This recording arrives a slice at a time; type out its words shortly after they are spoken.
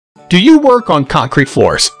Do you work on concrete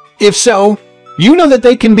floors? If so, you know that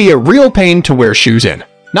they can be a real pain to wear shoes in.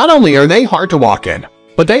 Not only are they hard to walk in,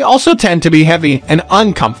 but they also tend to be heavy and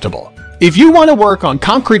uncomfortable. If you want to work on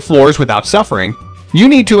concrete floors without suffering, you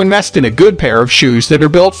need to invest in a good pair of shoes that are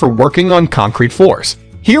built for working on concrete floors.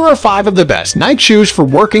 Here are 5 of the best Nike shoes for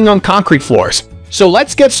working on concrete floors. So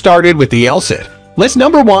let's get started with the lsit. List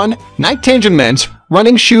number 1, Nike Tangent Men's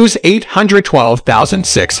Running Shoes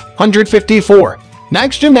 812,654.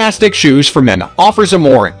 Nike's gymnastic shoes for men offers a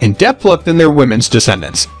more in-depth look than their women's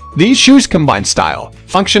descendants. These shoes combine style,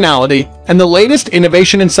 functionality, and the latest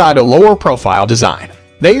innovation inside a lower-profile design.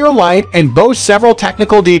 They are light and boast several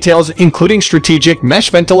technical details including strategic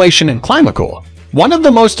mesh ventilation and ClimaCool. One of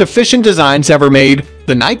the most efficient designs ever made,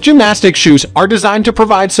 the Nike gymnastic shoes are designed to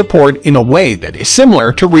provide support in a way that is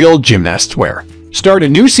similar to real gymnast wear. Start a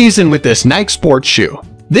new season with this Nike sports shoe.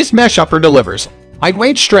 This mesh upper delivers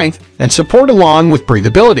lightweight strength and support along with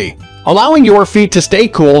breathability, allowing your feet to stay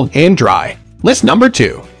cool and dry. List number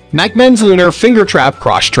 2, Nike Men's Lunar Fingertrap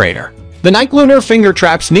Cross Trainer. The Nike Lunar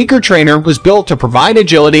Fingertrap sneaker trainer was built to provide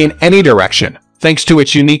agility in any direction, thanks to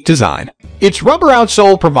its unique design. Its rubber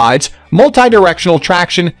outsole provides multi-directional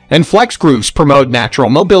traction, and flex grooves promote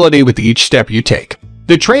natural mobility with each step you take.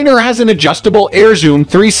 The trainer has an adjustable Air Zoom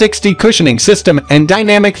 360 cushioning system and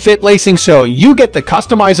dynamic fit lacing, so you get the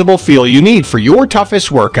customizable feel you need for your toughest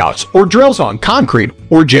workouts or drills on concrete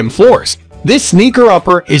or gym floors. This sneaker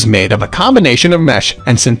upper is made of a combination of mesh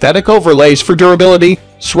and synthetic overlays for durability,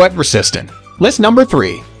 sweat resistant. List number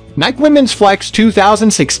 3, Nike Women's Flex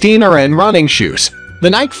 2016 RN Running Shoes. The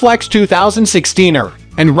Nike Flex 2016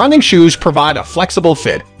 RN running shoes provide a flexible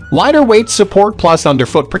fit, lighter weight support plus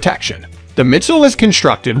underfoot protection. The midsole is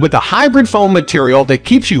constructed with a hybrid foam material that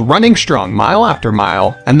keeps you running strong mile after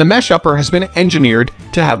mile, and the mesh upper has been engineered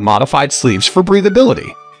to have modified sleeves for breathability,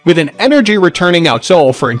 with an energy-returning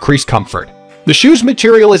outsole for increased comfort. The shoe's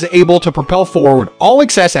material is able to propel forward all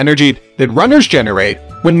excess energy that runners generate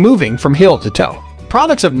when moving from heel to toe.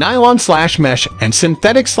 Products of nylon/mesh and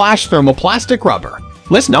synthetic/thermoplastic rubber.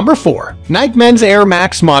 List number 4, Nike Men's Air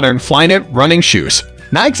Max Modern Flyknit Running Shoes.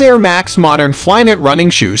 Nike's Air Max Modern Flyknit Running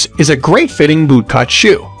Shoes is a great-fitting bootcut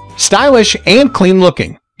shoe. Stylish and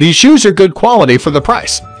clean-looking, these shoes are good quality for the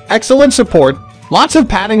price. Excellent support, lots of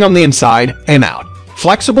padding on the inside and out.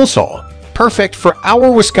 Flexible sole, perfect for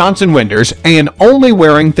our Wisconsin winters and only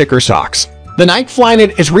wearing thicker socks. The Nike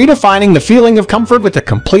Flyknit is redefining the feeling of comfort with a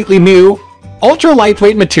completely new,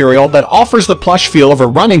 ultra-lightweight material that offers the plush feel of a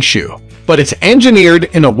running shoe, but it's engineered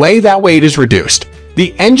in a way that weight is reduced.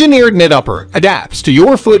 The engineered knit upper adapts to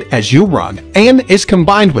your foot as you run and is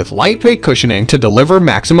combined with lightweight cushioning to deliver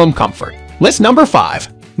maximum comfort. List number 5,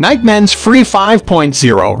 Nike Men's Free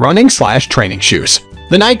 5.0 Running/Training Shoes.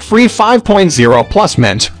 The Nike Free 5.0 Plus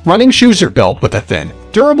men's running shoes are built with a thin,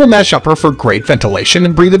 durable mesh upper for great ventilation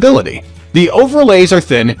and breathability. The overlays are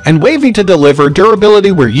thin and wavy to deliver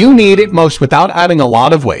durability where you need it most without adding a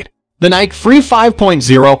lot of weight. The Nike Free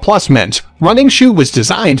 5.0 Plus men's running shoe was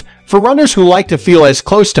designed for runners who like to feel as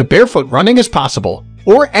close to barefoot running as possible,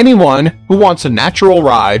 or anyone who wants a natural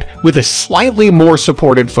ride with a slightly more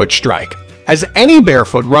supported foot strike. As any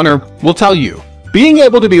barefoot runner will tell you, being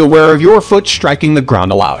able to be aware of your foot striking the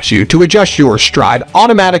ground allows you to adjust your stride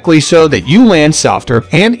automatically so that you land softer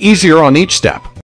and easier on each step.